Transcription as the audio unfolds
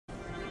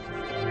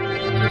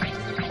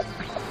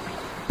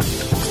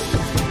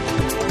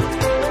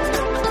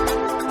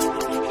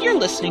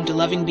listening to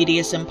Loving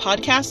BDSM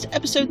Podcast,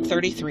 episode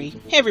 33.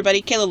 Hey everybody,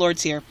 Kayla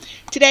Lords here.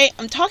 Today,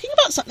 I'm talking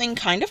about something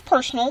kind of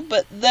personal,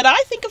 but that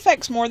I think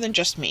affects more than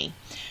just me.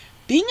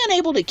 Being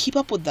unable to keep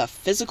up with the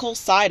physical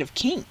side of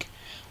kink.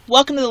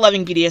 Welcome to the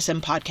Loving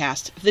BDSM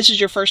Podcast. If this is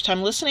your first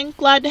time listening,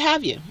 glad to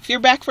have you. If you're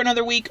back for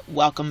another week,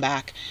 welcome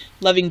back.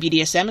 Loving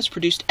BDSM is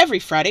produced every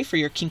Friday for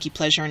your kinky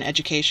pleasure and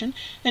education,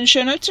 and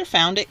show notes are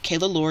found at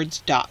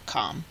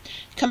kaylalords.com.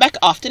 Come back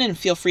often and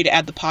feel free to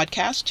add the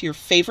podcast to your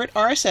favorite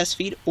RSS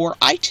feed or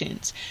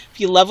iTunes. If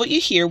you love what you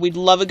hear, we'd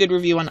love a good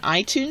review on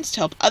iTunes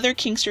to help other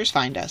kinksters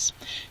find us.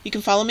 You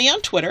can follow me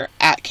on Twitter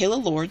at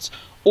Kayla Lords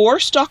or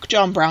stalk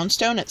John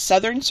Brownstone at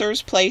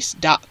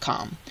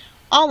southernservesplace.com.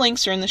 All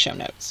links are in the show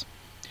notes.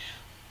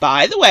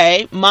 By the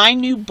way, my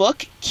new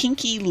book,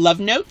 Kinky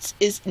Love Notes,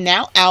 is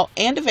now out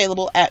and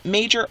available at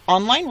major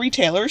online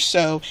retailers,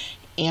 so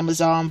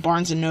Amazon,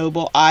 Barnes &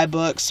 Noble,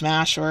 iBooks,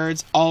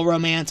 Smashwords, All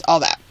Romance, all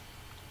that.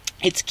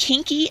 It's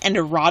kinky and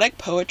erotic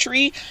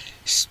poetry,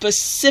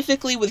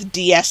 specifically with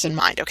DS in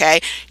mind,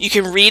 okay? You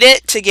can read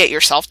it to get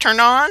yourself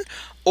turned on,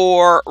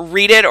 or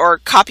read it or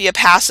copy a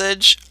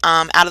passage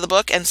out of the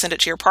book and send it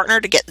to your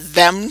partner to get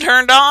them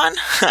turned on.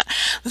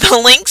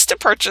 The links to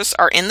purchase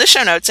are in the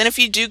show notes, and if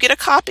you do get a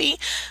copy,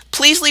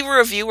 please leave a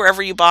review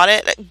wherever you bought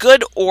it.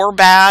 Good or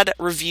bad,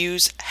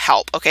 reviews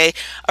help, okay?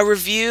 A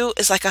review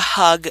is like a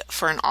hug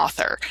for an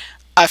author.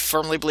 I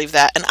firmly believe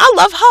that, and I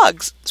love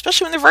hugs,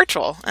 especially when they're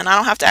virtual, and I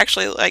don't have to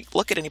actually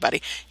look at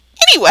anybody.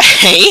 Anyway,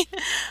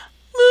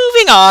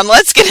 moving on,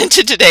 let's get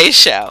into today's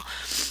show.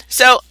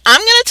 So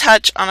I'm going to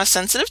touch on a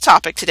sensitive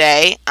topic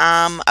today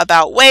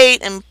about weight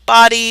and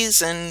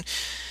bodies and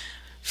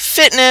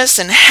fitness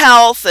and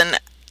health, and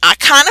I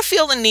kind of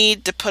feel the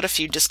need to put a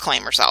few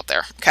disclaimers out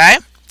there, okay?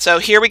 So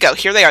here we go.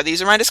 Here they are.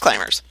 These are my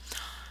disclaimers.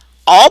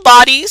 All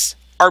bodies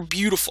are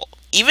beautiful.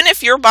 Even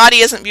if your body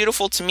isn't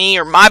beautiful to me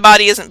or my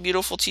body isn't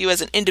beautiful to you as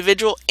an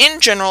individual,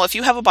 in general, if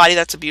you have a body,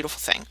 that's a beautiful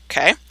thing,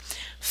 okay?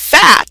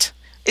 Fat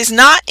is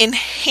not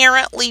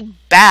inherently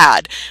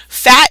bad.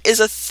 Fat is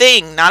a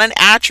thing, not an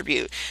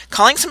attribute.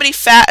 Calling somebody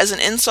fat as an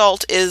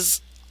insult is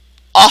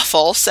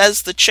awful,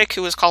 says the chick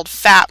who was called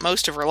fat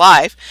most of her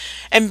life.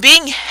 And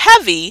being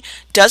heavy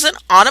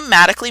doesn't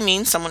automatically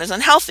mean someone is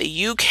unhealthy.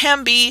 You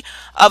can be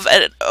of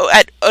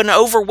an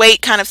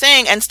overweight kind of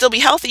thing and still be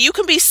healthy. You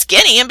can be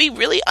skinny and be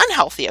really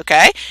unhealthy,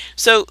 okay?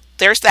 So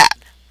there's that.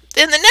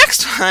 Then the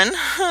next one,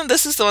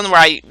 this is the one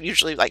where I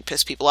usually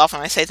piss people off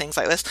when I say things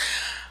like this.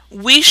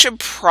 We should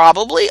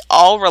probably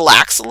all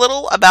relax a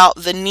little about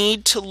the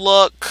need to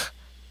look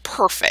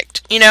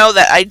perfect. You know,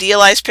 that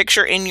idealized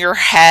picture in your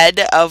head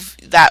of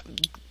that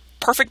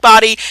perfect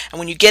body, and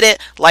when you get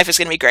it, life is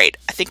going to be great.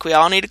 I think we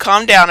all need to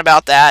calm down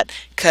about that,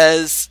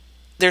 because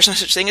there's no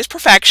such thing as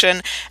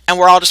perfection, and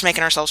we're all just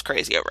making ourselves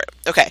crazy over it.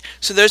 Okay,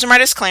 so those are my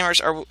disclaimers.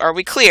 Are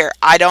we clear?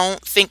 I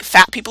don't think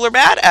fat people are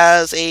bad.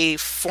 As a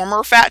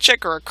former fat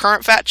chick or a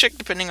current fat chick,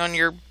 depending on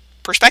your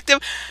perspective,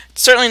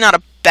 it's certainly not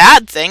a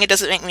bad thing. It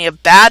doesn't make me a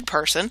bad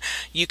person.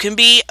 You can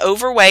be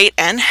overweight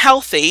and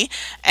healthy,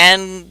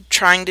 and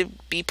trying to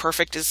be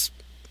perfect is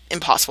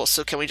impossible.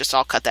 So can we just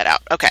all cut that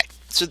out? Okay,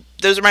 so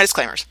those are my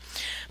disclaimers.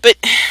 But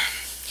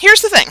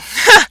here's the thing.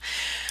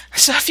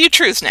 So a few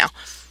truths now.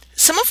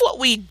 Some of what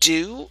we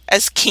do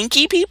as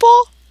kinky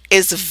people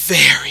is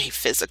very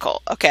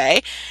physical,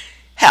 okay?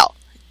 Hell,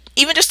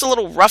 even just a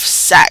little rough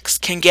sex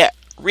can get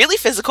really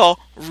physical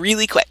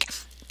really quick.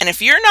 And if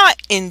you're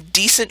not in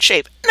decent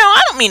shape, no,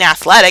 I don't mean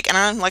athletic,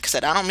 and like I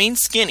said, I don't mean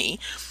skinny,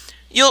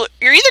 you're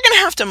either going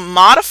to have to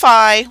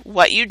modify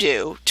what you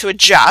do to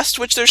adjust,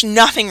 which there's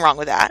nothing wrong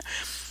with that.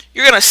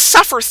 You're going to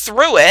suffer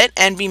through it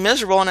and be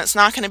miserable, and it's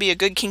not going to be a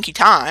good kinky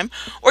time,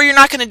 or you're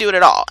not going to do it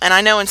at all. And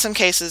I know in some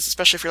cases,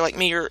 especially if you're like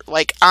me, you're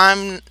like,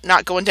 I'm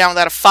not going down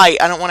without a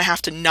fight. I don't want to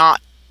have to not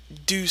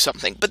do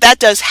something. But that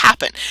does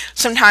happen.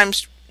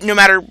 Sometimes, no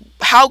matter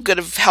how good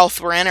of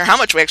health we're in or how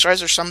much we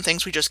exercise, there's some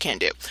things we just can't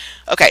do.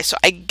 Okay, so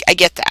I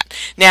get that.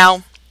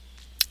 Now,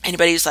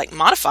 anybody who's like,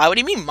 modify? What do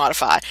you mean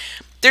modify?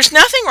 There's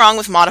nothing wrong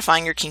with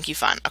modifying your kinky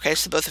fun, okay,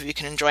 so both of you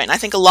can enjoy it. And I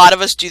think a lot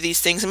of us do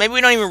these things, and maybe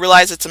we don't even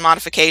realize it's a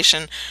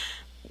modification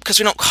because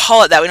we don't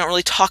call it that. We don't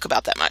really talk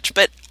about that much.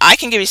 But I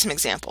can give you some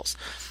examples.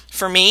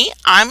 For me,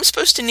 I'm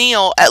supposed to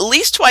kneel at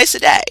least twice a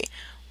day.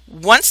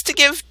 Once to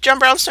give John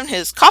Brownstone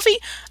his coffee,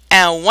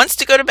 and once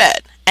to go to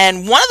bed.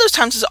 And one of those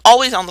times is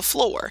always on the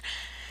floor.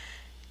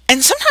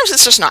 And sometimes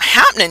it's just not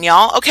happening,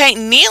 y'all. Okay,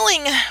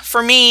 kneeling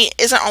for me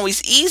isn't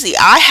always easy.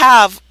 I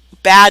have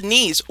bad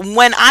knees.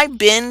 When I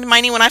bend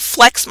my knee, when I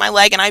flex my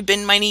leg and I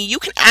bend my knee, you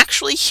can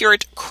actually hear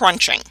it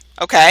crunching,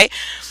 okay?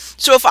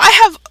 So if I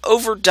have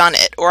overdone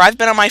it, or I've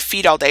been on my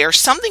feet all day, or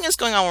something is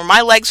going on where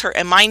my legs hurt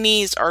and my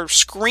knees are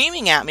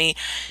screaming at me,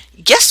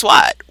 guess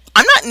what?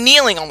 I'm not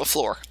kneeling on the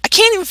floor. I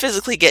can't even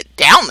physically get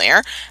down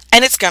there,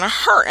 and it's going to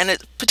hurt, and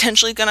it's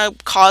potentially going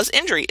to cause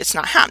injury. It's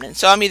not happening.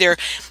 So I'm either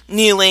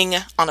kneeling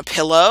on a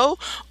pillow,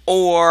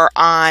 or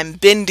I'm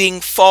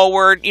bending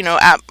forward,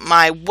 at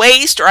my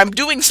waist, or I'm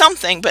doing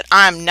something, but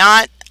I'm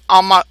not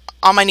on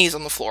my knees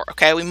on the floor,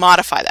 okay? We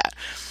modify that.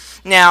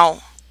 Now,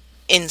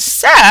 in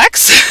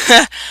sex,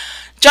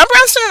 John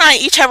Brownstone and I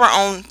each have our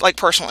own, like,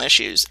 personal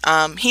issues.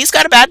 He's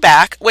got a bad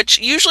back, which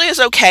usually is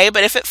okay,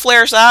 but if it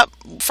flares up,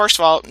 first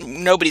of all,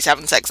 nobody's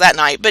having sex that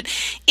night, but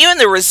even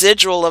the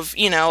residual of,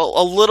 you know,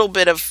 a little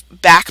bit of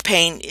back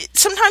pain,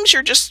 sometimes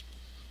you're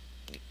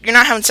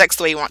not having sex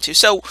the way you want to.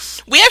 So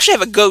we actually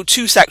have a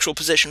go-to sexual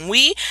position.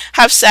 We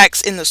have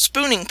sex in the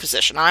spooning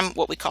position. I'm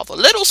what we call the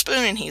little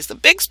spoon, and he's the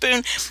big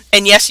spoon.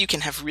 And yes, you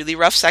can have really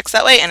rough sex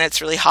that way, and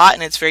it's really hot,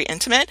 and it's very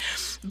intimate.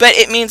 But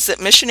it means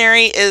that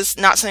missionary is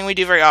not something we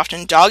do very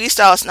often. Doggy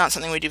style is not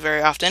something we do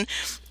very often.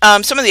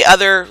 Some of the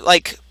other,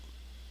 like,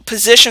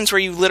 positions where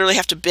you literally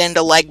have to bend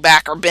a leg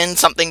back or bend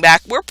something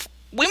back,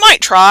 we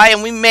might try,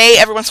 and we may,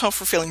 every once in a while,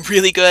 if we're feeling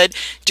really good,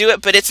 do it,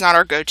 but it's not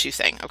our go-to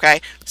thing, okay?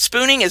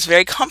 Spooning is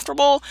very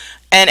comfortable,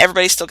 and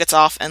everybody still gets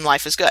off, and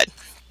life is good.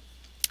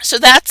 So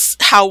that's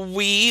how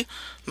we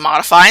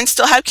modify and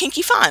still have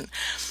kinky fun.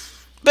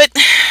 But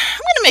I'm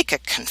going to make a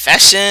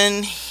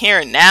confession here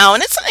and now,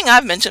 and it's something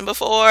I've mentioned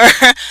before.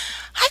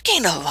 I've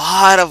gained a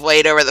lot of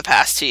weight over the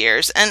past 2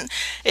 years, and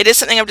it is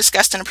something I've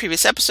discussed in a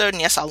previous episode,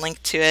 and yes, I'll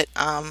link to it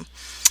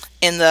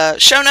in the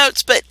show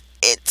notes, but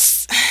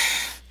it's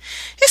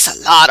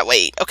a lot of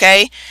weight,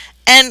 okay?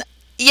 And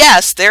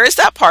yes, there is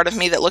that part of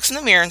me that looks in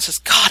the mirror and says,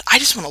 God, I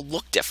just want to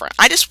look different.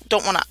 I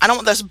don't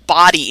want this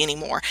body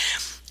anymore.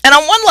 And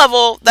on one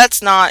level, that's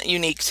not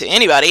unique to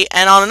anybody.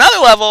 And on another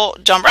level,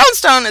 John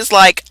Brownstone is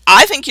like,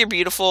 I think you're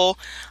beautiful.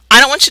 I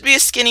don't want you to be a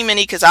skinny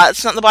mini because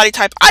it's not the body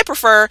type I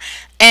prefer.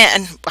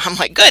 And I'm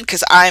like, good,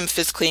 because I'm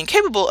physically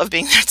incapable of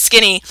being that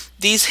skinny.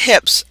 These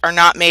hips are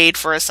not made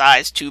for a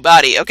size 2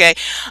 body, okay?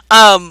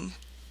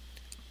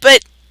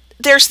 But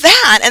there's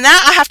that, and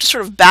that I have to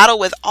sort of battle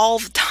with all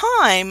the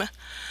time,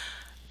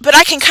 but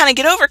I can kind of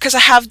get over because I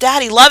have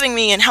Daddy loving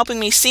me and helping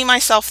me see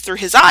myself through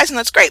his eyes, and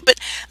that's great. But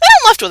then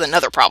I'm left with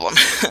another problem.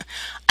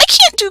 I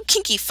can't do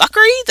kinky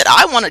fuckery that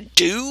I want to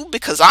do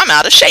because I'm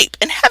out of shape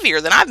and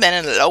heavier than I've been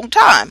in a long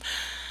time.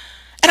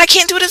 And I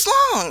can't do it as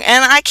long,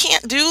 and I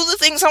can't do the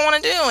things I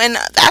want to do, and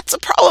that's a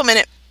problem, and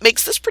it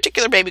makes this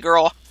particular baby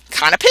girl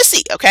kind of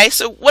pissy, okay?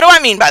 So what do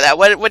I mean by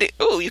that?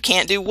 Oh, you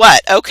can't do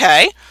what?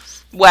 Okay,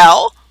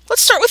 well,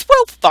 let's start with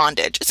rope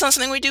bondage. It's not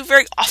something we do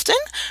very often,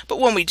 but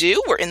when we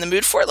do, we're in the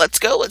mood for it. Let's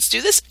go, let's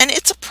do this, and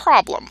it's a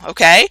problem,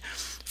 okay?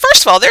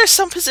 First of all, there are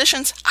some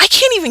positions I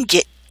can't even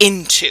get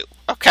into,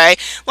 okay?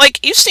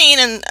 Like you've seen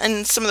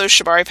in some of those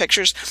shibari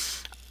pictures,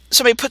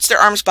 somebody puts their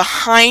arms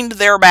behind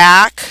their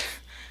back,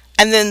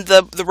 and then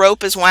the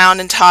rope is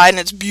wound and tied, and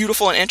it's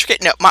beautiful and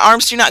intricate. No, my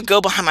arms do not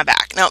go behind my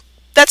back. Now,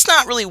 that's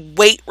not really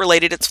weight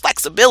related, it's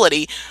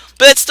flexibility,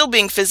 but it's still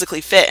being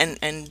physically fit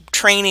and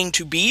training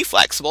to be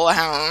flexible.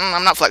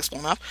 I'm not flexible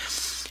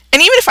enough.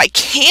 And even if I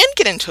can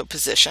get into a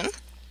position,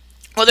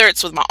 whether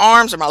it's with my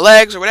arms or my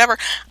legs or whatever,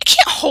 I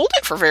can't hold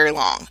it for very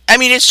long. I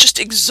mean, it's just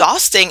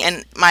exhausting,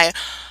 and my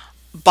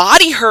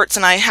body hurts,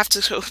 and I have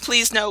to go,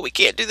 please, no, we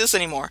can't do this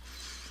anymore.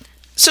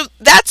 So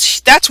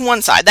that's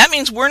one side. That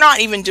means we're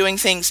not even doing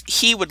things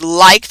he would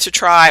like to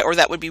try or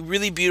that would be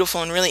really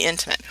beautiful and really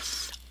intimate.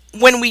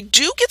 When we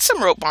do get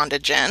some rope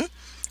bondage in,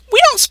 we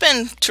don't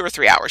spend 2 or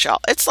 3 hours, y'all.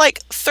 It's like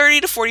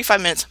 30 to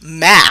 45 minutes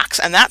max,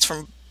 and that's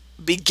from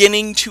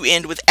beginning to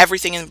end with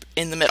everything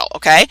in the middle,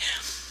 okay?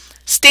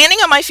 Standing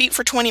on my feet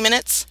for 20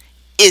 minutes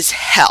is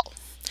hell.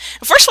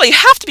 First of all, you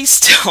have to be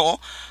still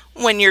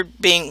when you're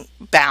being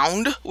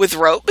bound with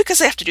rope because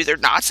they have to do their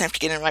knots and have to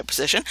get in the right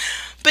position.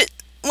 But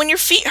when your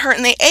feet hurt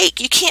and they ache,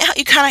 you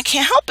kind of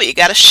can't help it. You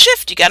got to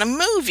shift, you got to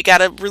move, you got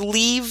to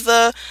relieve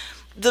the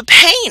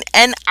pain.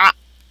 And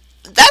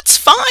that's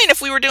fine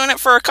if we were doing it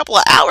for a couple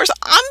of hours.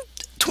 I'm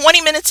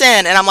 20 minutes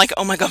in and I'm like,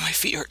 oh my God, my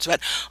feet hurt so bad.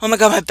 Oh my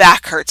God, my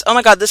back hurts. Oh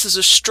my God, this is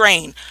a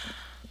strain.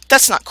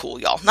 That's not cool,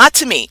 y'all. Not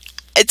to me.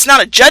 It's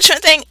not a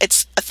judgment thing.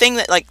 It's a thing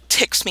that like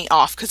ticks me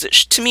off because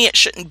to me it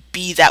shouldn't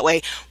be that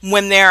way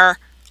when there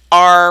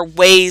are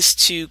ways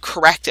to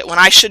correct it, when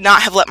I should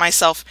not have let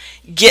myself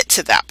get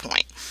to that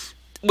point,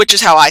 which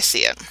is how I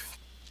see it.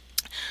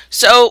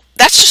 So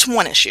that's just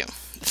one issue.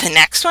 The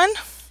next one,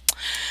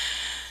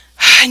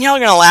 and y'all are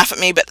going to laugh at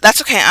me, but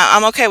that's okay.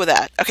 I'm okay with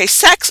that. Okay,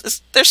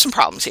 sex, there's some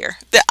problems here.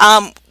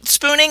 The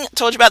spooning,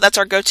 told you about, that's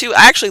our go-to.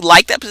 I actually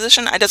like that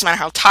position. It doesn't matter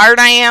how tired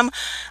I am.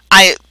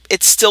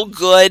 It's still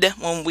good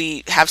when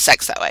we have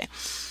sex that way.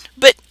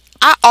 But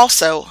I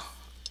also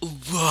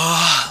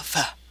love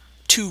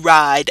to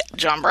ride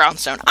John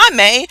Brownstone. I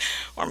may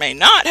or may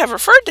not have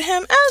referred to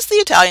him as the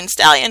Italian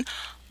Stallion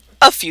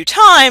a few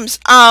times.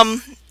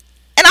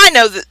 And I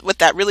know what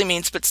that really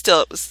means, but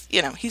still, it was,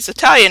 he's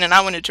Italian, and I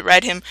wanted to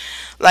ride him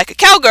like a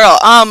cowgirl.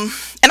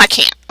 And I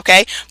can't,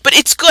 okay? But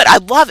it's good. I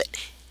love it.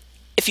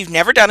 If you've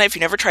never done it, if you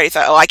never tried it, you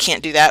thought, oh, I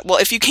can't do that. Well,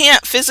 if you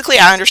can't physically,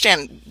 I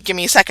understand. Give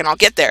me a second, I'll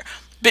get there.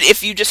 But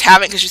if you just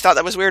haven't because you thought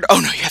that was weird, oh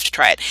no, you have to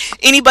try it.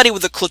 Anybody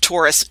with a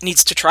clitoris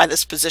needs to try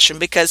this position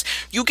because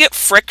you get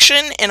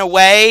friction in a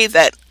way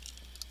that,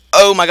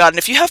 oh my God. And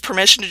if you have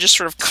permission to just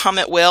sort of come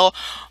at will,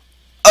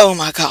 oh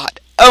my God.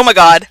 Oh my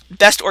God,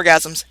 best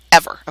orgasms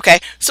ever, okay?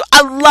 So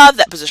I love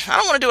that position. I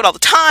don't want to do it all the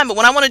time, but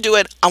when I want to do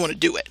it, I want to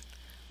do it.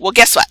 Well,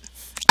 guess what?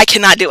 I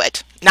cannot do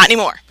it. Not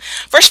anymore.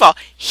 First of all,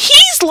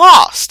 he's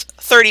lost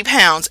 30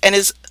 pounds and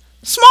is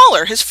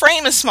smaller. His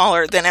frame is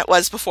smaller than it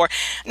was before.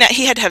 Now,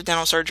 he had to have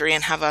dental surgery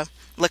and have a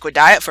liquid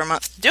diet for a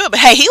month to do it, but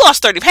hey, he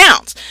lost 30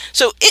 pounds.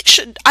 So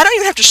I don't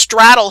even have to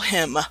straddle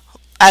him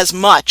as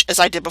much as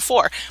I did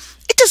before.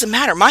 It doesn't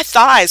matter. My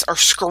thighs are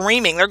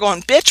screaming. They're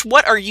going, bitch,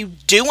 what are you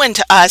doing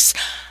to us?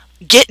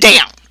 Get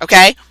down,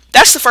 okay?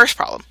 That's the first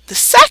problem. The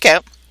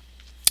second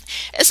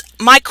is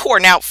my core.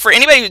 Now, for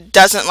anybody who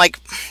doesn't like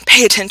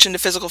pay attention to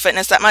physical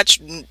fitness that much,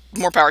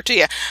 more power to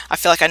you. I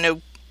feel like I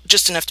know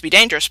just enough to be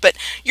dangerous, but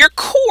your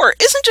core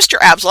isn't just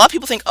your abs. A lot of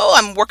people think, oh,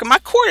 I'm working my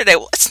core today.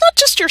 Well, it's not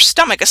just your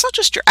stomach. It's not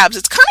just your abs.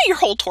 It's kind of your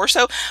whole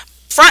torso,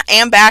 front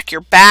and back,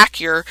 your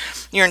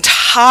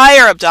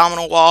entire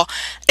abdominal wall.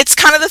 It's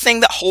kind of the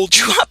thing that holds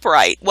you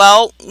upright.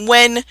 Well,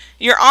 when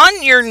you're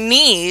on your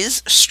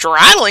knees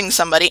straddling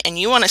somebody and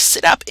you want to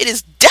sit up, it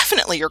is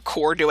definitely your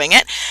core doing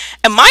it.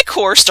 And my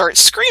core starts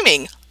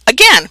screaming,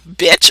 again,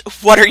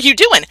 bitch, what are you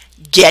doing?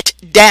 Get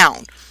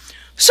down.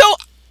 So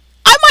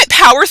I might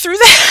power through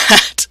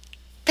that,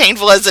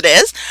 painful as it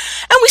is,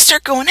 and we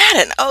start going at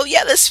it. And, oh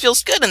yeah, this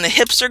feels good, and the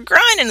hips are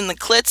grinding, and the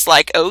clit's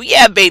like, oh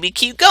yeah, baby,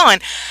 keep going.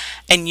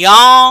 And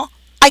y'all,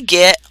 I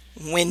get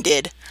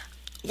winded.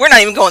 We're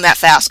not even going that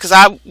fast,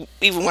 because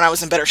even when I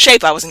was in better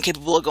shape, I wasn't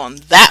capable of going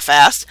that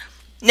fast.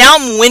 Now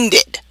I'm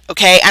winded,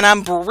 okay, and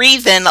I'm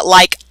breathing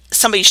like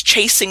somebody's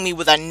chasing me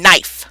with a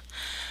knife.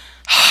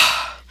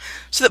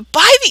 So that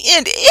by the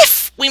end,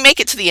 if we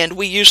make it to the end,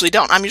 we usually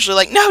don't. I'm usually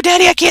like, no,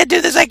 Daddy, I can't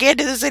do this. I can't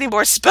do this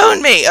anymore.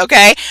 Spoon me,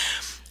 okay?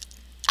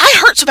 I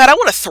hurt so bad I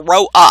want to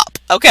throw up,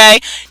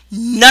 okay?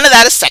 None of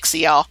that is sexy,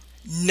 y'all.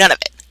 None of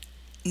it.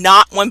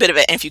 Not one bit of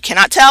it. And if you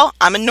cannot tell,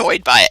 I'm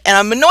annoyed by it. And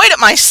I'm annoyed at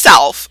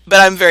myself, but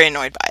I'm very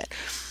annoyed by it.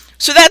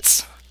 So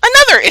that's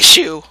another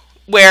issue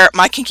where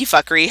my kinky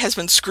fuckery has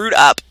been screwed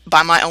up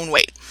by my own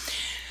weight.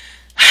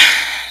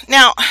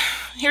 Now,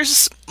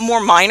 here's a more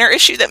minor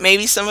issue that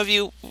maybe some of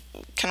you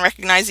can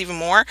recognize even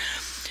more.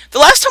 The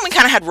last time we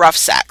kind of had rough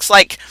sex,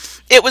 like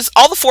it was,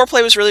 all the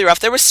foreplay was really rough.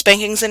 There was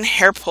spankings and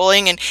hair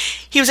pulling, and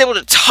he was able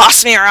to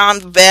toss me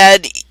around the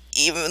bed,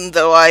 even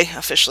though I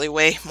officially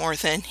weigh more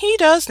than he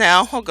does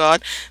now. Oh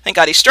God, thank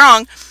God he's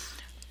strong.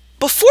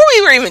 Before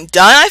we were even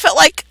done, I felt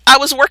like I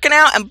was working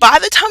out, and by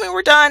the time we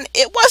were done,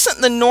 it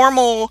wasn't the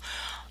normal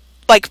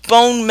like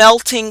bone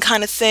melting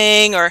kind of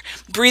thing, or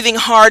breathing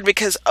hard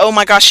because, oh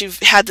my gosh, you've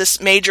had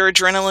this major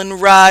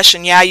adrenaline rush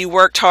and yeah, you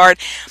worked hard.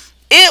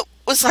 It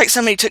was like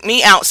somebody took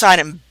me outside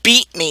and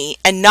beat me,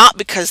 and not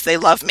because they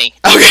love me,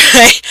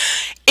 okay?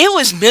 It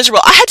was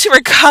miserable. I had to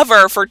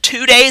recover for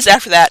 2 days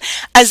after that,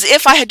 as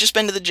if I had just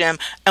been to the gym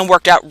and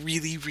worked out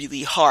really,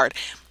 really hard.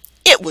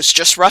 It was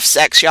just rough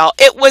sex, y'all.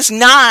 It was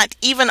not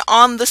even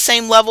on the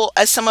same level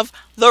as some of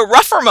the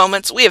rougher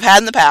moments we have had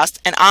in the past,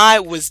 and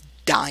I was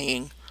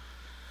dying.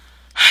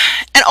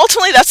 And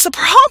ultimately, that's the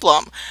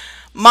problem.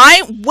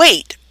 My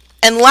weight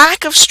and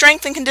lack of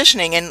strength and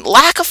conditioning and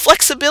lack of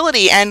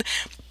flexibility and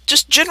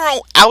just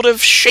general out of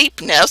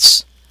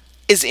shapeness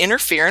is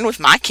interfering with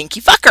my kinky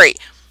fuckery.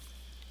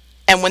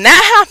 And when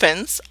that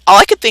happens, all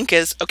I could think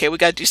is, okay, we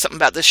gotta do something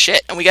about this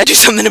shit, and we gotta do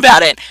something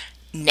about it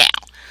now.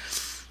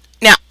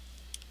 Now,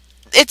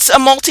 it's a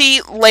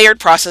multi-layered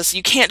process.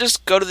 You can't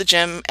just go to the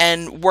gym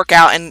and work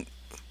out, and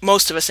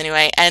most of us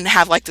anyway, and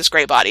have like this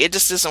great body. It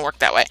just doesn't work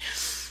that way.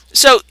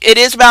 So it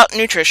is about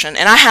nutrition,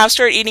 and I have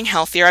started eating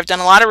healthier. I've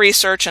done a lot of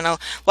research and a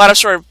lot of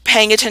sort of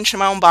paying attention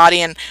to my own body,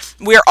 and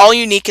we're all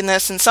unique in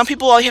this, and some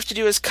people, all you have to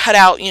do is cut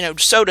out,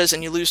 sodas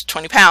and you lose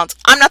 20 pounds.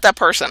 I'm not that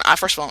person. I,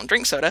 first of all, don't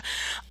drink soda.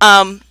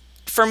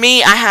 For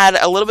me, I had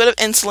a little bit of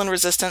insulin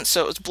resistance,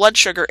 so it was blood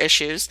sugar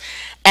issues,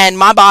 and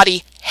my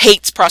body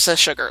hates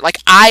processed sugar. Like,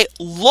 I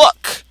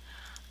look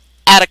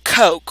at a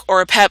Coke or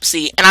a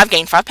Pepsi, and I've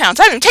gained 5 pounds.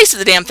 I haven't even tasted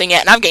the damn thing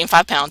yet, and I've gained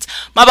 5 pounds.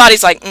 My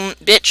body's like,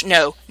 bitch,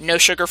 no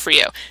sugar for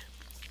you.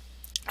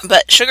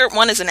 But sugar,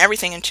 one, isn't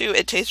everything, and two,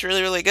 it tastes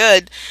really, really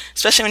good,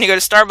 especially when you go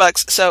to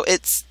Starbucks, so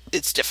it's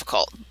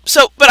difficult.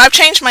 But I've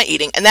changed my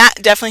eating, and that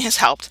definitely has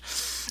helped.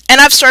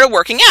 And I've started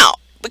working out,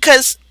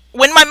 because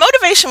when my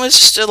motivation was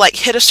just to, like,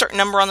 hit a certain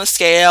number on the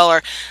scale,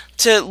 or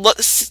to look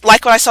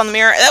like what I saw in the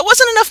mirror, that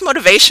wasn't enough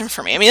motivation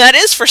for me. I mean, that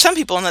is for some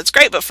people, and that's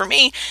great, but for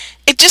me,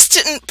 it just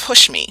didn't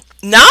push me.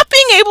 Not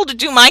being able to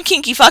do my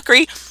kinky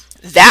fuckery,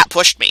 that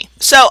pushed me.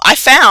 So I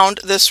found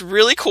this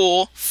really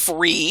cool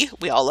free,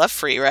 we all love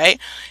free, right?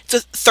 It's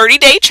a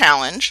 30-day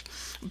challenge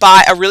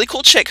by a really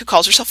cool chick who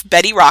calls herself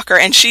Betty Rocker,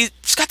 and she's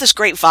got this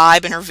great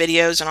vibe in her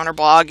videos and on her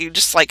blog. You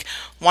just like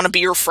want to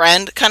be your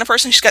friend kind of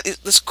person. She's got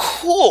this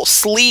cool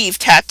sleeve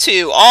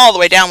tattoo all the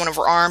way down one of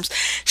her arms.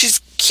 She's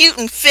cute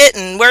and fit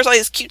and wears all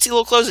these cutesy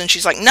little clothes, and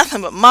she's like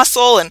nothing but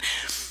muscle,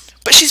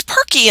 but she's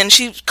perky, and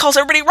she calls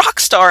everybody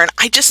rock star, and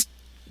I just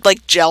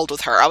like gelled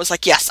with her. I was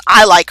like, yes,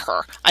 I like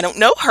her. I don't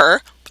know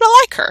her, but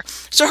I like her.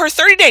 So her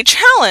 30-day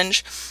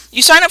challenge,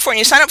 you sign up for it, and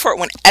you sign up for it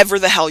whenever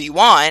the hell you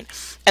want.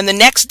 And the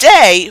next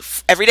day,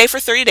 every day for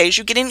 30 days,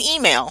 you get an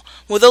email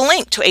with a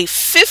link to a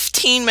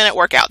 15-minute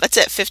workout. That's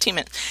it, 15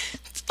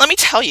 minutes. Let me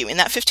tell you, in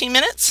that 15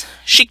 minutes,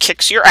 she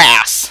kicks your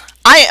ass.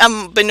 I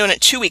have been doing it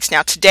 2 weeks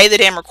now. Today, the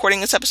day I'm recording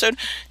this episode,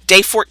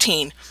 day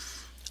 14.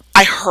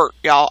 I hurt,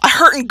 y'all. I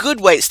hurt in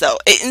good ways, though.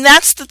 And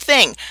that's the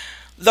thing.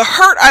 The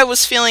hurt I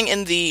was feeling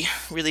in the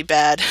really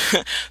bad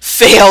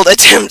failed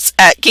attempts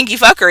at kinky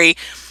fuckery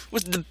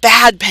was the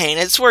bad pain.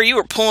 It's where you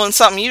were pulling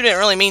something you didn't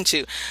really mean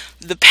to.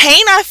 The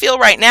pain I feel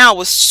right now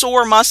with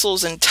sore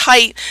muscles and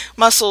tight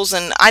muscles,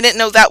 and I didn't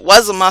know that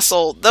was a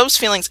muscle. Those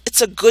feelings,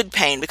 it's a good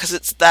pain because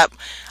it's that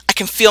I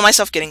can feel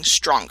myself getting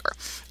stronger.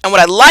 And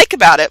what I like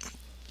about it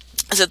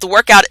is that the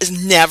workout is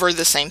never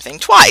the same thing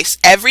twice.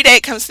 Every day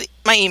it comes to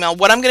my email.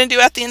 What I'm going to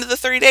do at the end of the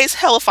 30 days,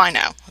 hell if I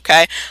know,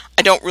 okay?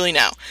 I don't really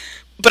know.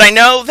 But I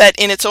know that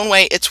in its own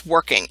way, it's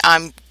working.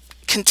 I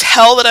can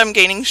tell that I'm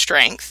gaining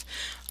strength.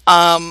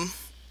 And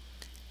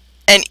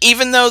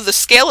even though the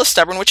scale is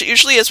stubborn, which it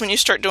usually is when you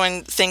start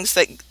doing things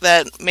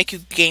that make you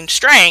gain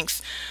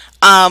strength,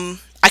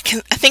 I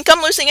think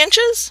I'm losing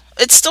inches.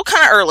 It's still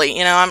kind of early,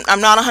 you know.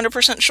 I'm not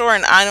 100% sure,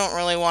 and I don't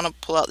really want to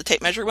pull out the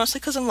tape measure, mostly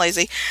because I'm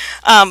lazy.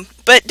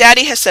 But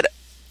Daddy has said,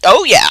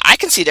 "Oh yeah, I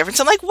can see a difference."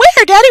 I'm like,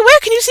 "Where, Daddy? Where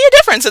can you see a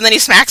difference?" And then he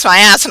smacks my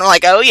ass, and I'm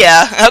like, "Oh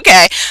yeah,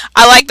 okay.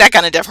 I like that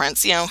kind of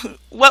difference." You know,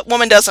 what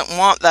woman doesn't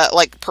want that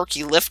like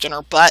perky lift in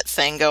her butt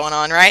thing going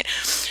on, right?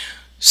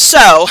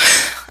 So,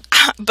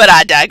 but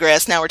I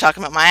digress. Now we're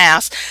talking about my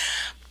ass.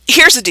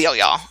 Here's the deal,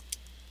 y'all.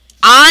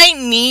 I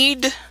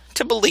need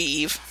to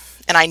believe,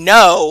 and I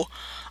know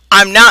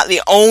I'm not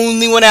the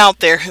only one out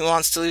there who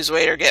wants to lose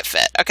weight or get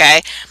fit,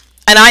 okay?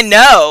 And I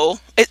know,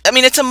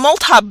 it's a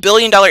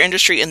multi-billion-dollar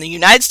industry in the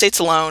United States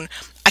alone.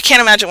 I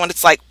can't imagine what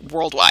it's like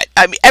worldwide.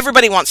 I mean,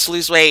 everybody wants to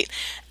lose weight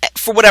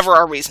for whatever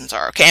our reasons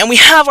are, okay? And we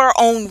have our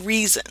own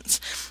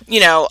reasons. You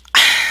know,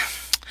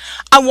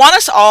 I want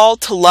us all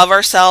to love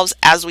ourselves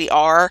as we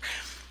are.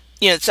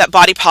 You know, it's that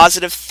body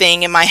positive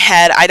thing in my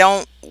head. I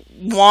don't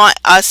want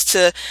us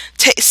to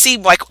see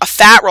like a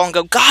fat roll and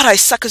go, God, I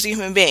suck as a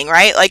human being,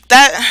 right? Like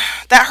that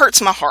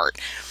hurts my heart.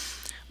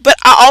 But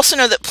I also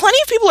know that plenty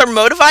of people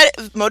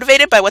are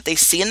motivated by what they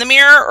see in the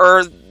mirror,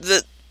 or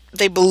that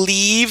they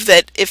believe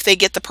that if they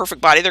get the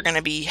perfect body, they're going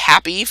to be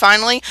happy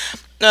finally.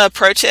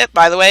 Pro tip,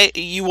 by the way,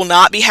 you will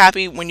not be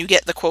happy when you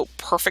get the quote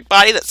perfect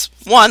body. That's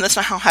one, that's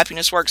not how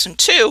happiness works. And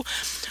two,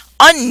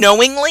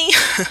 unknowingly,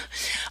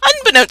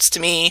 unbeknownst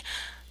to me,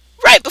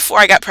 right before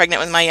I got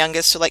pregnant with my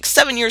youngest, so like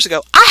 7 years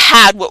ago, I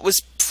had what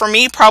was, for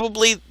me,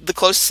 probably the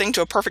closest thing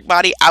to a perfect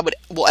body I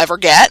will ever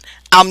get.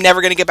 I'm never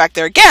going to get back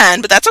there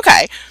again, but that's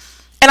okay.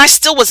 And I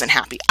still wasn't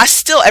happy. I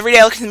still, every day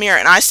I looked in the mirror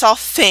and I saw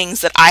things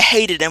that I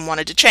hated and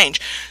wanted to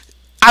change.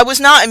 I was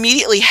not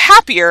immediately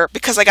happier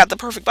because I got the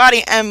perfect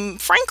body,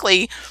 and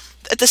frankly,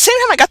 at the same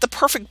time I got the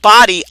perfect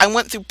body, I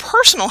went through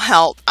personal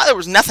health. There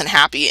was nothing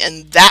happy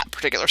in that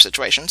particular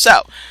situation.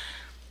 So,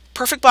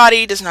 perfect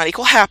body does not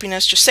equal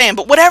happiness, just saying.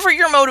 But whatever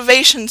your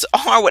motivations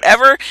are,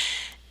 whatever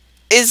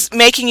is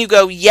making you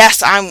go,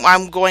 yes,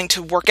 I'm going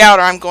to work out,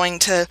 or I'm going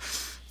to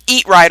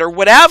eat right, or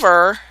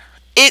whatever,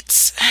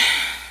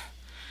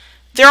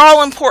 they're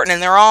all important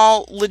and they're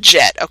all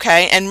legit,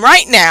 okay? And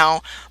right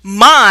now,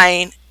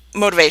 my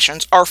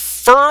motivations are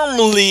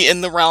firmly in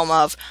the realm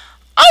of,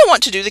 I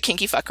want to do the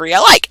kinky fuckery I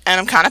like,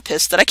 and I'm kind of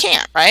pissed that I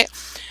can't, right?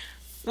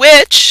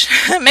 Which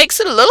makes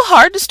it a little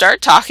hard to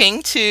start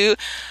talking to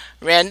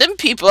random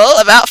people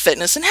about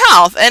fitness and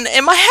health. And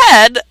in my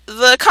head,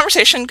 the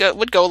conversation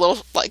would go a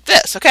little like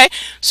this, okay?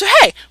 So,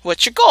 hey,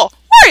 what's your goal?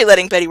 Why are you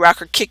letting Betty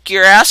Rocker kick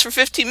your ass for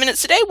 15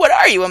 minutes a day? What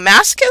are you, a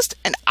masochist?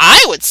 And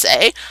I would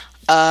say,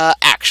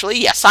 actually,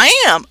 yes, I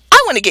am.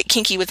 I want to get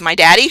kinky with my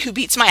daddy who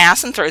beats my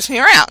ass and throws me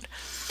around.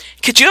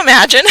 Could you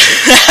imagine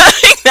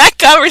having that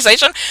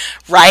conversation?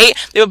 Right?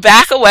 They would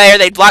back away, or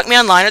they'd block me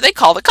online, or they'd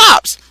call the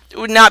cops. It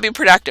would not be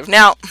productive.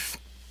 Now,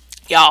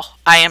 y'all,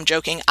 I am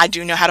joking. I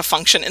do know how to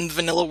function in the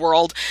vanilla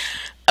world.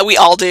 We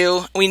all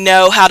do. We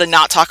know how to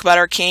not talk about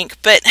our kink.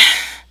 But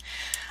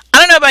I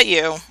don't know about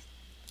you.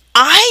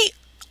 I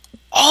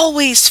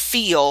always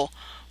feel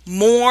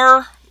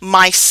more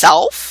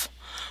myself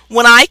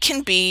when I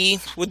can be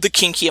with the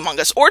kinky among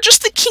us, or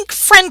just the kink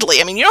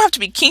friendly. I mean, you don't have to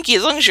be kinky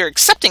as long as you're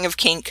accepting of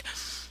kink.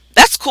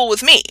 That's cool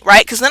with me,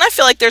 right? Because then I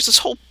feel like there's this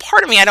whole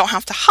part of me I don't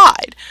have to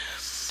hide.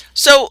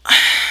 So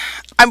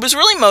I was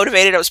really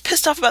motivated. I was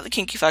pissed off about the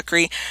kinky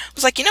fuckery. I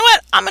was like, you know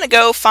what? I'm going to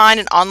go find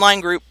an online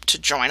group to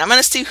join. I'm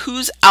going to see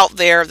who's out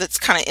there that's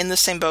kind of in the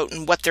same boat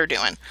and what they're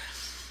doing.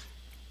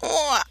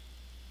 Well,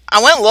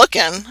 I went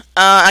looking.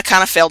 I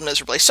kind of failed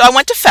miserably. So I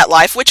went to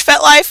FetLife, which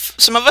FetLife,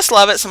 some of us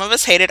love it, some of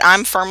us hate it.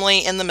 I'm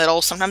firmly in the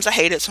middle. Sometimes I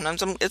hate it.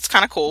 Sometimes it's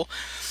kind of cool.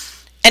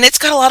 And it's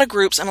got a lot of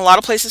groups and a lot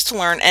of places to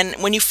learn. And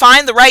when you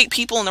find the right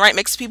people and the right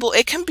mix of people,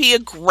 it can be a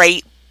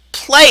great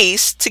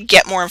place to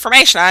get more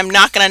information. I'm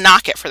not going to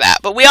knock it for that.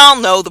 But we all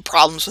know the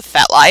problems with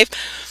FetLife.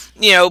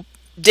 You know,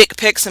 dick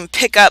pics and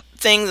pickup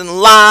things and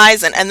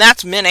lies. And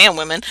that's men and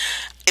women.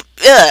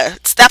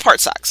 That part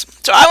sucks.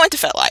 So I went to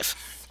FetLife.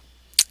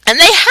 And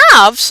they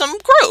have some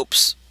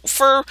groups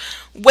for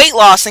weight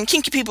loss and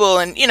kinky people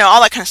and, you know,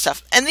 all that kind of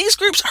stuff. And these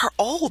groups are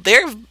old.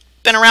 They've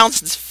been around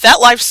since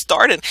FetLife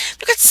started.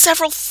 They've got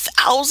several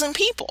thousand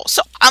people.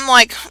 So I'm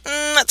like,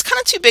 that's kind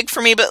of too big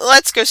for me, but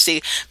let's go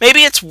see.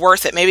 Maybe it's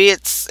worth it. Maybe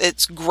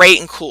it's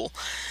great and cool.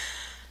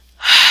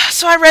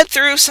 So I read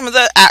through some of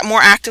the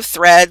more active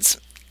threads,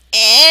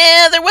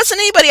 and there wasn't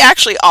anybody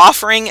actually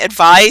offering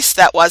advice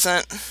that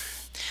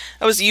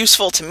was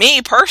useful to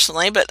me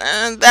personally, but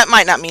that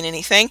might not mean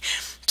anything.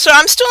 So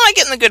I'm still not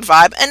getting the good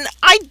vibe, and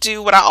I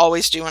do what I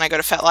always do when I go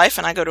to FetLife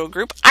and I go to a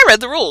group. I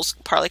read the rules,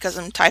 partly because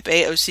I'm type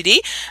A OCD,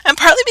 and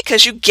partly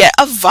because you get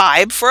a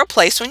vibe for a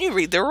place when you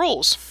read their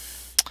rules.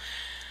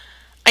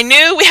 I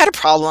knew we had a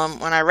problem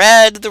when I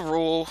read the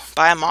rule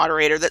by a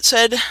moderator that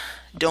said,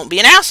 don't be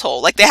an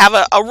asshole. Like, they have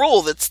a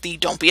rule that's the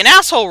don't be an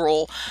asshole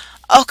rule.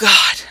 Oh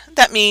God,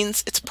 that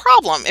means it's a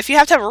problem. If you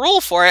have to have a rule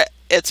for it,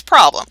 it's a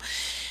problem.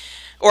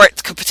 Or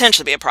it could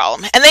potentially be a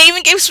problem. And they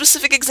even gave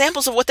specific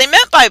examples of what they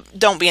meant by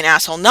don't be an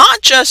asshole.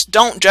 Not just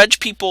don't judge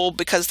people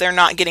because they're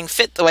not getting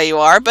fit the way you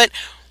are, but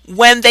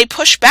when they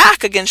push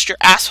back against your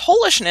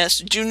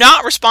assholishness, do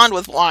not respond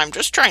with, well, I'm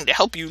just trying to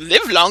help you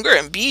live longer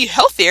and be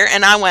healthier.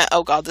 And I went,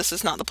 oh God, this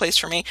is not the place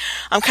for me.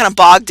 I'm kind of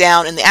bogged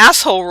down in the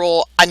asshole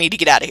rule. I need to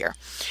get out of here.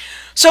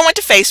 So I went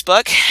to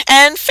Facebook,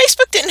 and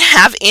Facebook didn't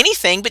have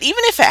anything, but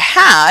even if it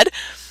had,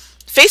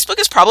 Facebook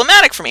is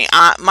problematic for me.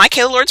 My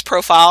Kayla Lord's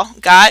profile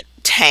got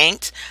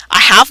tanked. I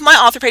have my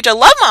author page. I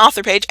love my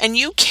author page, and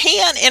you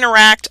can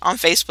interact on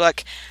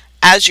Facebook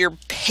as your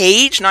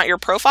page, not your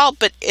profile,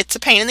 but it's a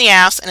pain in the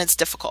ass and it's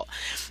difficult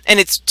and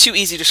it's too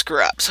easy to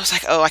screw up. So I was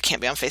like, oh, I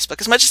can't be on Facebook.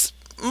 As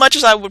much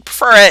as I would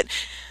prefer it,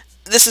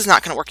 this is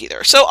not going to work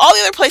either. So all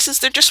the other places,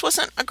 there just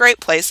wasn't a great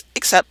place,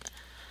 except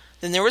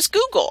then there was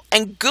Google.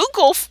 And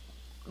Google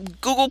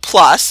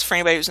Plus, for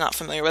anybody who's not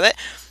familiar with it,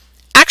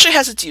 actually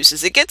has its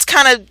uses. It gets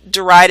kind of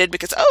derided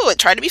because, oh, it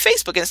tried to be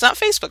Facebook and it's not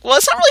Facebook. Well,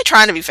 it's not really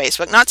trying to be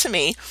Facebook, not to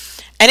me.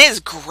 And it is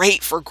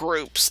great for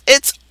groups.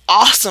 It's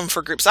awesome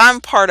for groups.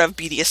 I'm part of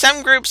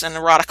BDSM groups and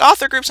erotic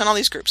author groups and all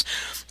these groups.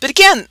 But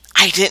again,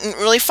 I didn't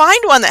really find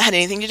one that had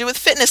anything to do with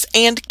fitness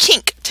and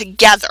kink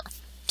together.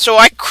 So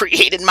I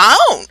created my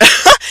own.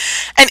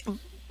 And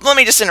let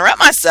me just interrupt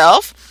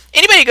myself.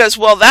 Anybody goes,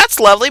 well, that's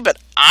lovely, but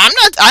I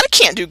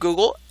can't do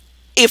Google.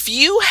 If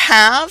you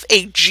have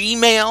a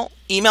Gmail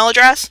email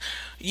address,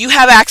 you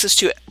have access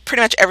to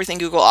pretty much everything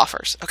Google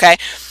offers, okay?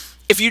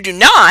 If you do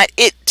not,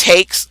 it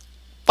takes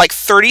like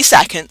 30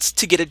 seconds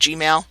to get a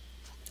Gmail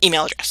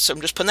email address. So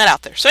I'm just putting that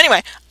out there. So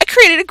anyway, I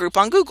created a group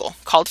on Google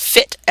called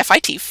FIT,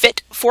 F-I-T,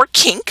 FIT for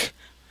Kink,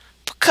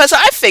 because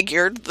I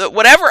figured that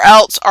whatever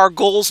else our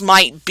goals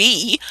might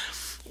be,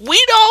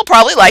 we'd all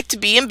probably like to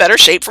be in better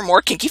shape for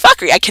more kinky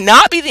fuckery. I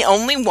cannot be the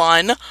only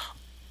one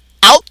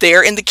out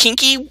there in the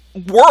kinky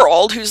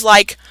world who's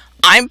like,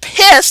 I'm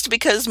pissed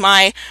because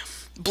my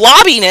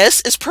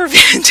blobbiness is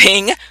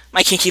preventing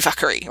my kinky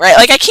fuckery, right?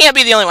 Like, I can't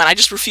be the only one. I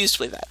just refuse to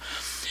believe that.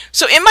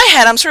 So in my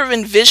head, I'm sort of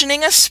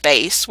envisioning a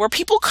space where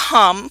people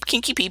come,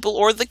 kinky people,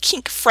 or the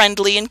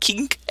kink-friendly and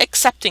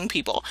kink-accepting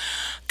people,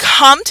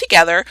 come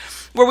together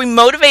where we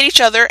motivate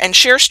each other and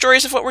share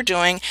stories of what we're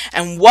doing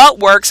and what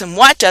works and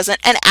what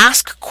doesn't, and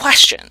ask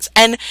questions.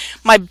 And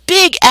my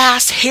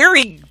big-ass,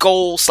 hairy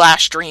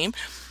goal/dream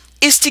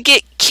is to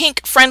get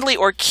kink-friendly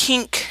or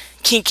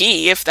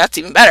kinky, if that's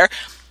even better,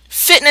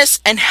 fitness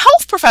and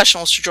health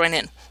professionals to join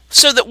in,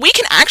 so that we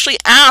can actually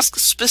ask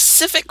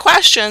specific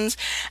questions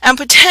and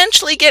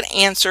potentially get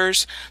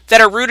answers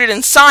that are rooted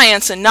in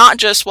science and not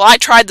just, well, I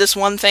tried this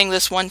one thing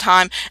this one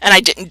time and I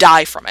didn't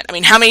die from it. I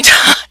mean, how many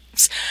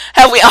times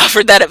have we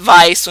offered that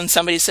advice when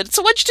somebody said,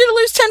 so what'd you do to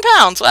lose 10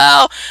 pounds?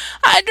 Well,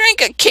 I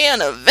drank a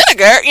can of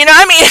vinegar. You know,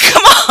 I mean,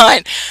 come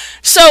on.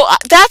 So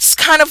that's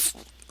kind of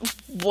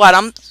what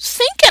I'm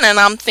thinking, and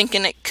I'm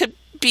thinking it could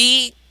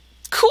be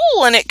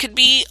cool and it could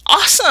be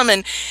awesome.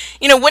 And,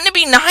 you know, wouldn't it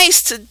be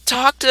nice to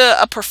talk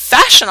to a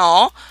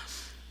professional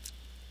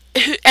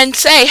and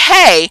say,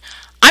 hey,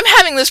 I'm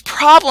having this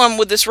problem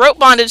with this rope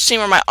bondage scene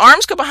where my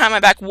arms go behind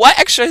my back. What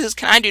exercises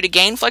can I do to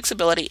gain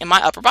flexibility in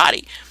my upper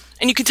body?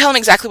 And you can tell them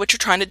exactly what you're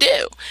trying to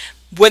do.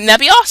 Wouldn't that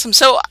be awesome?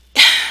 So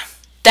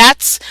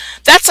that's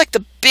like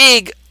the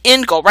big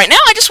end goal. Right now,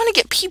 I just want to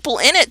get people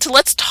in it to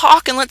let's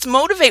talk and let's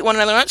motivate one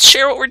another. Let's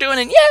share what we're doing,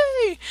 and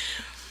yay!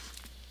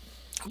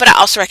 But I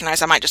also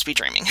recognize I might just be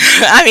dreaming.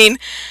 I mean,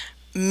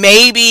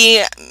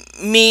 maybe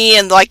me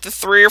and like the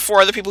 3 or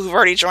 4 other people who've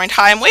already joined,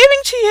 hi, I'm waving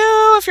to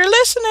you if you're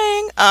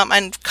listening.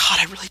 And God,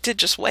 I really did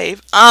just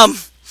wave.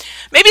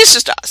 Maybe it's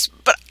just us,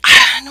 but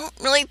I don't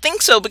really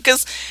think so,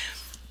 because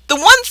the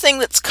one thing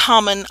that's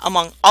common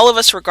among all of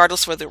us,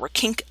 regardless of whether we're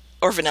kink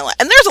or vanilla,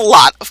 and there's a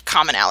lot of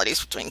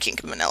commonalities between kink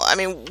and vanilla. I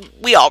mean,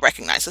 we all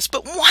recognize this,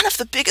 but one of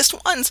the biggest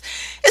ones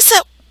is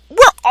that we're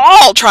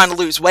all trying to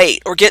lose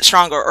weight or get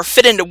stronger or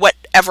fit into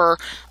whatever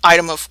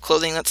item of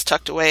clothing that's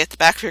tucked away at the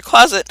back of your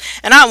closet.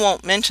 And I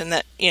won't mention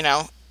that, you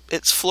know,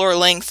 it's floor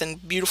length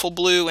and beautiful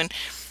blue and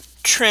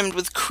trimmed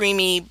with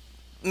creamy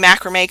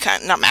macrame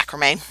kind, not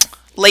macrame,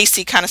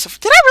 lacy kind of stuff.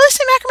 Did I really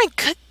say macrame?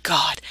 Good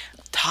God,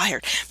 I'm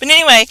tired. But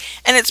anyway,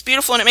 and it's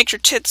beautiful and it makes your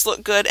tits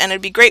look good, and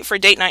it'd be great for a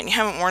date night, and you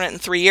haven't worn it in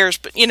 3 years.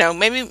 But, you know,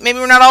 maybe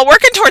we're not all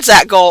working towards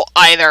that goal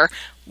either.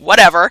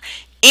 Whatever.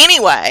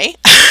 Anyway,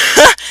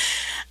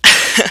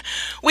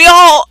 we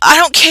all, I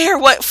don't care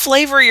what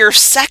flavor your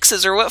sex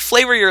is or what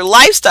flavor your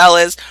lifestyle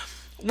is,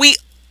 we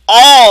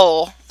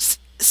all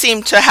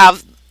seem to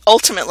have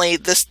ultimately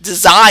this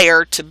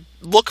desire to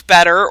look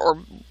better or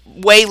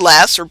weigh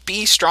less or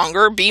be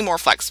stronger, be more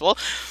flexible.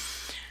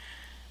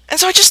 And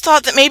so I just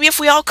thought that maybe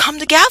if we all come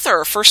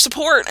together for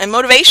support and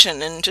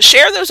motivation and to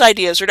share those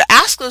ideas or to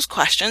ask those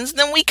questions,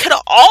 then we could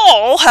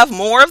all have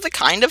more of the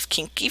kind of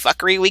kinky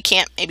fuckery we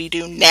can't maybe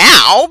do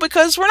now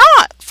because we're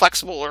not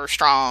flexible or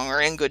strong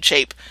or in good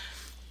shape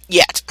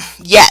yet.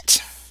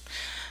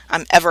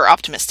 I'm ever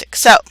optimistic.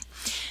 So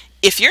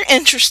if you're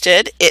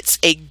interested, it's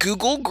a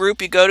Google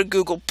group. You go to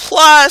Google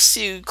Plus,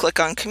 you click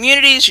on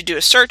communities, you do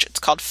a search. It's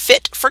called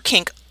Fit for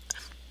Kink.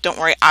 Don't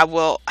worry, I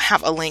will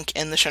have a link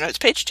in the show notes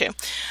page too.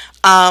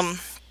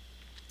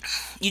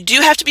 You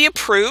do have to be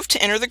approved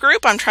to enter the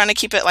group. I'm trying to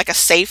keep it like a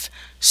safe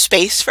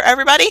space for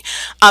everybody.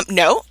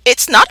 No,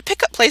 it's not a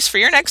pickup place for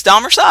your next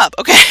dom or sub,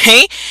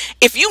 okay?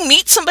 If you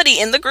meet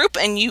somebody in the group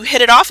and you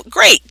hit it off,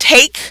 great.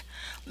 Take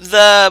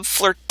the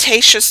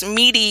flirtatious,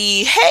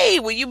 meaty, hey,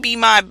 will you be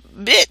my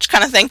bitch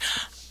kind of thing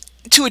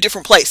to a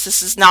different place.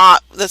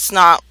 That's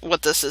not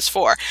what this is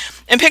for.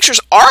 And pictures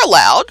are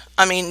allowed.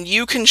 I mean,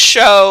 you can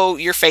show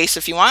your face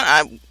if you want.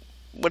 I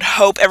would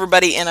hope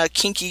everybody in a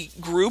kinky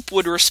group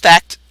would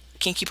respect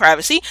kinky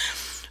privacy.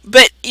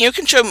 But you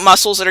can show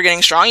muscles that are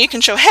getting strong. You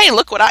can show, hey,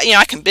 look what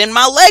I can bend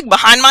my leg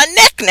behind my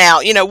neck now.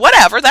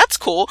 Whatever. That's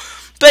cool.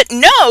 But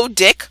no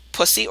dick,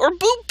 pussy, or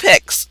boob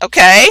pics,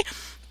 okay?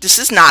 This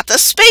is not the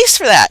space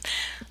for that.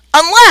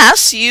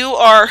 Unless you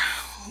are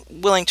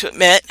willing to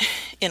admit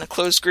in a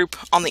closed group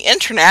on the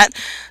internet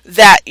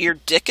that your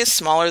dick is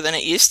smaller than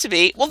it used to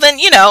be. Well, then,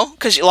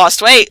 because you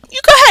lost weight, you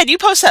go ahead, you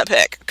post that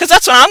pic. Because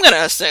that's what I'm going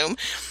to assume.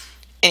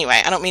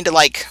 Anyway, I don't mean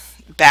to,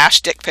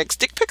 bash dick pics.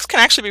 Dick pics can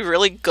actually be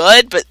really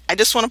good, but I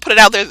just want to put it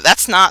out there that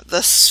that's not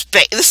the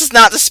space. This is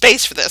not the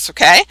space for this,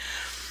 okay?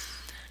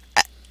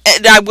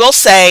 And I will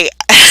say,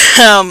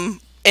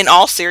 in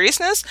all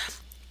seriousness,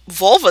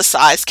 vulva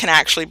size can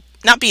actually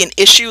not be an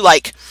issue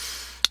like,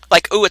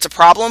 ooh, it's a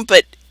problem,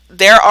 but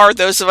there are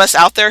those of us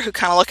out there who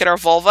kind of look at our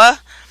vulva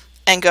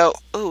and go,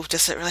 ooh,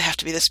 does it really have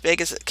to be this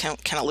big? Can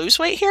I lose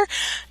weight here?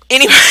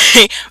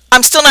 Anyway,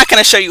 I'm still not going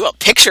to show you a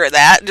picture of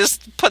that.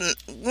 Just putting,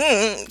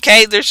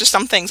 okay, there's just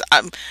some things.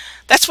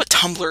 That's what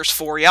Tumblr's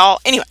for, y'all.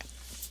 Anyway,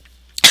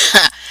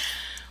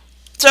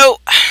 so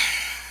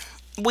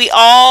we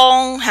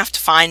all have to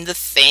find the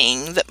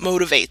thing that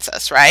motivates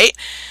us, right?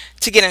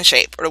 To get in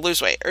shape or to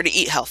lose weight or to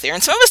eat healthier.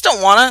 And some of us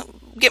don't want to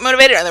get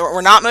motivated, or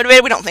we're not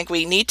motivated. We don't think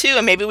we need to,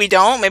 and maybe we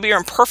don't. Maybe you're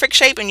in perfect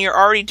shape and you're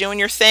already doing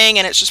your thing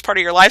and it's just part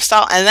of your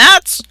lifestyle, and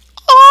that's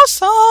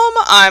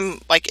awesome. I'm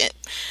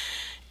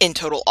in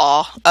total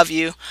awe of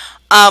you.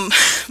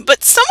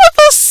 But some of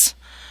us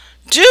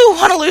do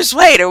want to lose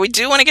weight, or we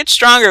do want to get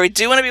stronger, we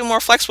do want to be more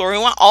flexible, or we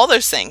want all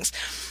those things.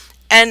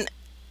 And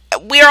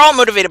we are all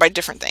motivated by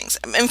different things.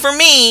 And for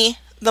me,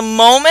 the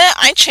moment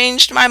I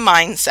changed my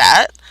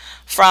mindset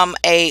from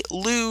a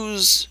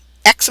lose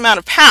X amount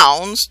of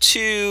pounds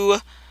to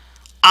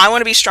I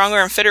want to be stronger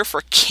and fitter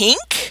for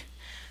kink,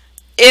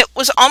 it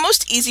was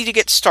almost easy to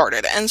get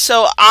started. And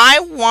so I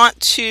want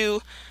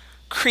to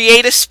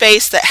create a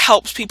space that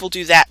helps people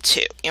do that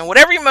too.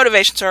 Whatever your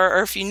motivations are,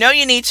 or if you know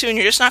you need to and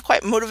you're just not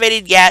quite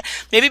motivated yet,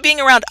 maybe being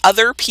around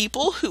other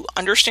people who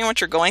understand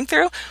what you're going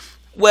through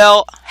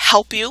will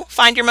help you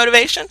find your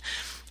motivation.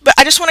 But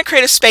I just want to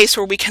create a space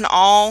where we can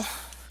all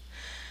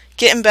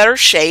get in better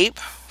shape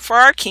for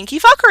our kinky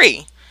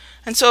fuckery.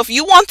 And so if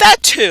you want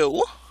that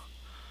too,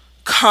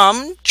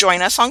 come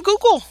join us on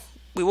Google.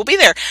 We will be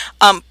there.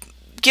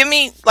 Give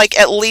me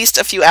at least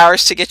a few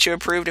hours to get you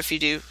approved if you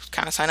do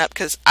kind of sign up,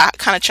 because I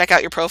kind of check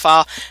out your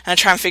profile and I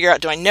try and figure out,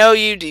 do I know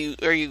you?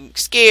 Are you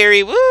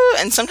scary? Woo!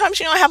 And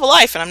sometimes, I have a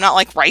life and I'm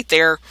not right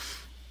there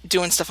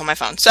doing stuff on my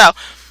phone. So,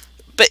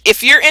 but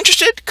if you're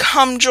interested,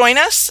 come join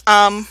us.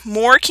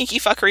 More kinky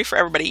fuckery for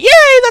everybody.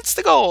 Yay! That's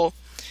the goal.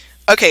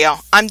 Okay, y'all,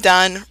 I'm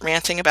done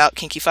ranting about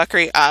kinky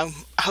fuckery. I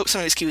hope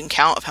somebody's keeping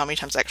count of how many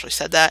times I actually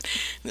said that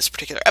in this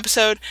particular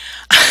episode.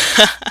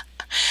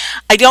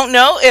 I don't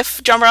know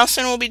if John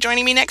Brownson will be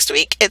joining me next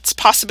week. It's a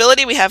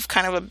possibility. We have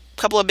kind of a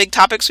couple of big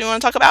topics we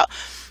want to talk about.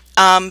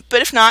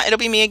 But if not, it'll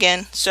be me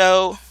again.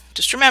 So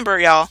just remember,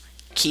 y'all,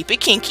 keep it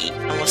kinky,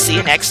 and we'll see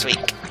you next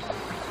week.